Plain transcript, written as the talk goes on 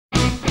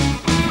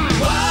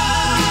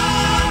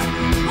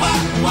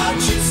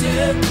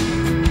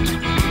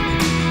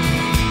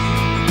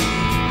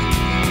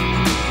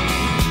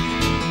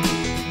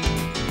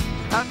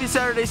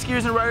Saturday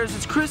skiers and riders,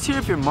 it's Chris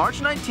here for your March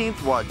 19th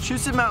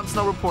Wachusett Mountain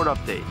Snow Report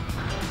update.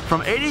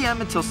 From 8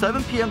 a.m. until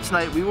 7 p.m.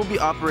 tonight, we will be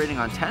operating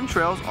on 10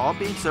 trails, all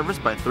being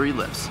serviced by 3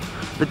 lifts.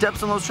 The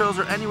depths on those trails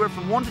are anywhere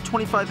from 1 to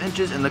 25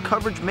 inches and the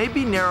coverage may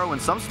be narrow in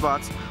some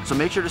spots, so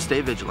make sure to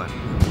stay vigilant.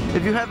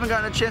 If you haven't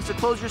gotten a chance to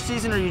close your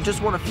season or you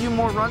just want a few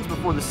more runs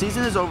before the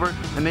season is over,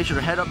 then make sure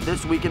to head up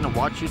this weekend to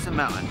Wachusett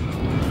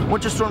Mountain.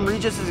 Winter Storm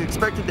Regis is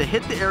expected to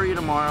hit the area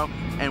tomorrow,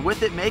 and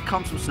with it may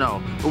come some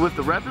snow, but with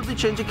the rapidly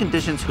changing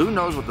conditions, who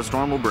knows what the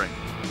storm will bring.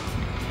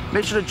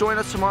 Make sure to join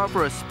us tomorrow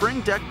for a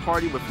spring deck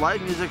party with live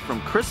music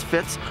from Chris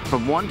Fitz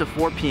from 1 to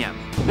 4 p.m.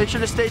 Make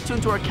sure to stay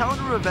tuned to our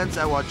calendar of events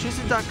at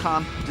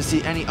Wachusett.com to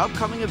see any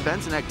upcoming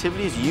events and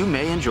activities you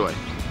may enjoy.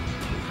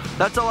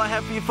 That's all I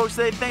have for you folks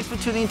today. Thanks for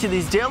tuning in to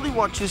these daily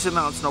Wachusett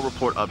Mountain Snow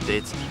Report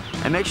updates.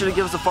 And make sure to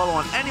give us a follow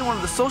on any one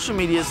of the social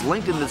medias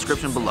linked in the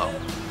description below.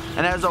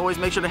 And as always,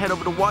 make sure to head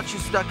over to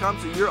Wachusett.com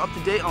so you're up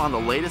to date on the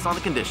latest on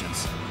the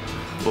conditions.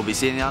 We'll be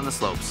seeing you on the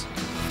slopes.